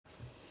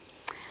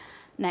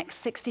Next,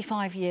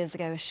 65 years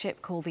ago, a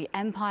ship called the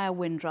Empire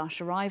Windrush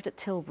arrived at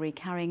Tilbury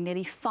carrying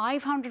nearly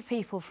 500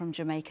 people from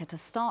Jamaica to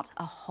start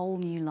a whole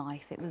new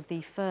life. It was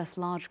the first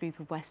large group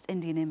of West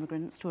Indian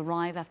immigrants to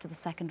arrive after the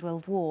Second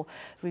World War.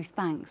 Ruth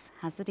Banks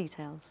has the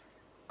details.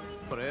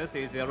 Tilbury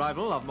sees the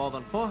arrival of more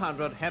than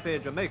 400 happy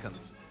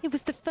Jamaicans. It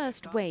was the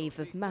first wave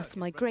of mass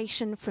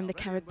migration from the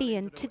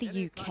Caribbean to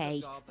the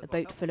UK. A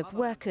boat full of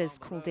workers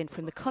called in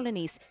from the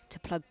colonies to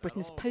plug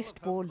Britain's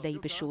post-war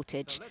labour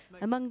shortage.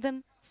 Among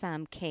them,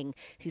 Sam King,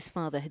 whose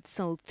father had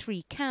sold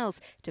 3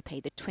 cows to pay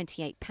the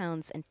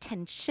 £28 and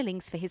 10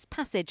 shillings for his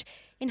passage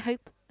in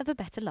hope of a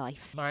better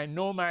life. I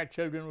know my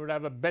children would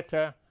have a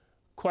better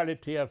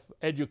quality of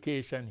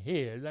education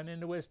here than in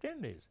the West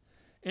Indies.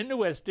 In the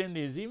West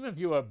Indies, even if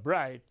you are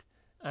bright,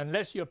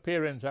 unless your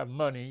parents have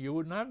money, you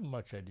wouldn't have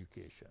much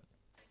education.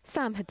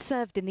 Sam had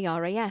served in the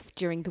RAF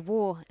during the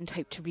war and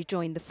hoped to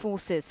rejoin the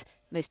forces.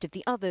 Most of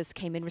the others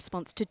came in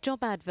response to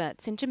job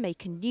adverts in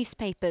Jamaican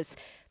newspapers.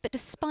 But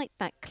despite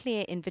that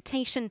clear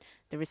invitation,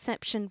 the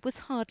reception was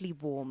hardly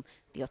warm.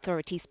 The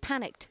authorities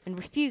panicked and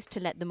refused to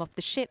let them off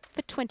the ship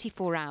for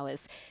 24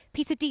 hours.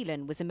 Peter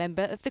Deelan was a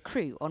member of the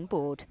crew on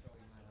board.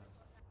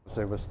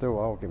 There were still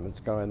arguments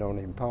going on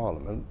in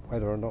Parliament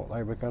whether or not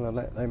they were going to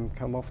let them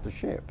come off the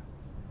ship.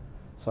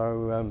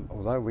 So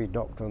although we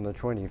docked on the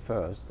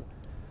 21st,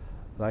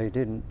 they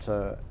didn't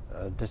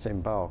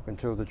disembark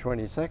until the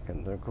 22nd.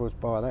 And of course,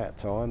 by that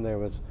time, there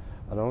was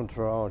an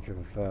entourage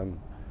of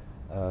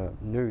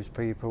news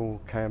people,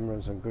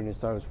 cameras, and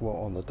goodness knows what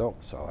on the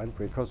dockside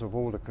because of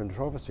all the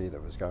controversy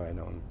that was going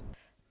on.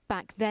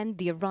 Back then,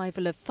 the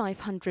arrival of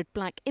 500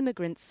 black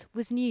immigrants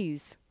was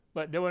news.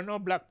 But there were no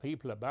black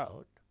people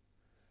about.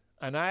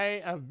 And I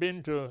have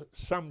been to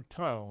some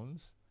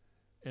towns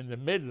in the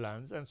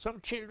Midlands, and some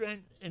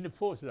children in the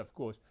forces, of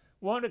course,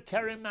 want to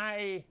carry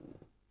my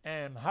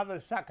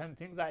haversack and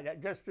things like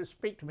that just to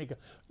speak to me.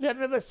 They've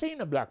never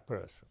seen a black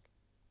person.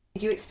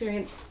 Did you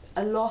experience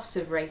a lot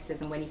of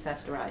racism when you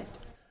first arrived?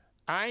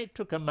 I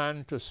took a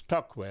man to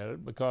Stockwell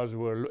because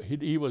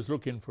he was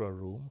looking for a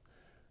room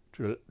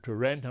to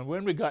rent, and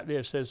when we got there,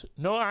 it says,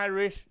 no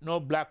Irish, no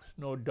blacks,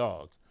 no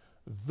dogs.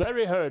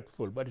 Very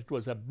hurtful, but it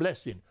was a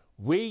blessing.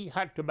 We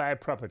had to buy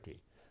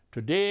property.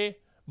 Today,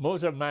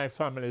 most of my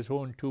families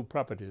own 2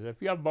 properties. If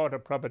you have bought a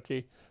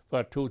property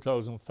for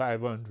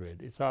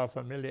 $2,500, it's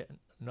 $500,000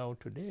 now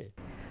today.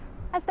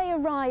 As they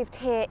arrived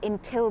here in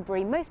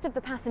Tilbury, most of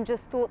the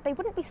passengers thought they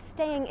wouldn't be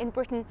staying in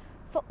Britain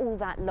for all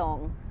that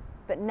long.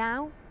 But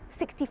now,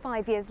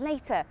 65 years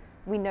later,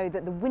 we know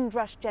that the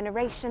Windrush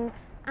generation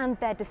and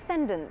their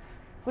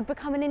descendants would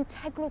become an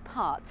integral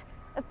part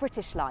of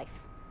British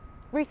life.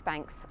 Ruth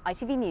Banks,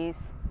 ITV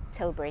News,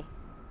 Tilbury.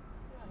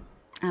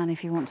 And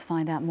if you want to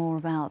find out more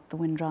about the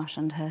Windrush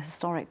and her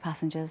historic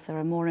passengers, there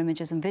are more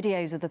images and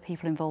videos of the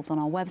people involved on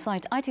our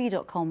website,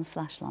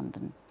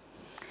 itv.com/London.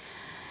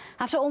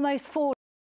 After almost 4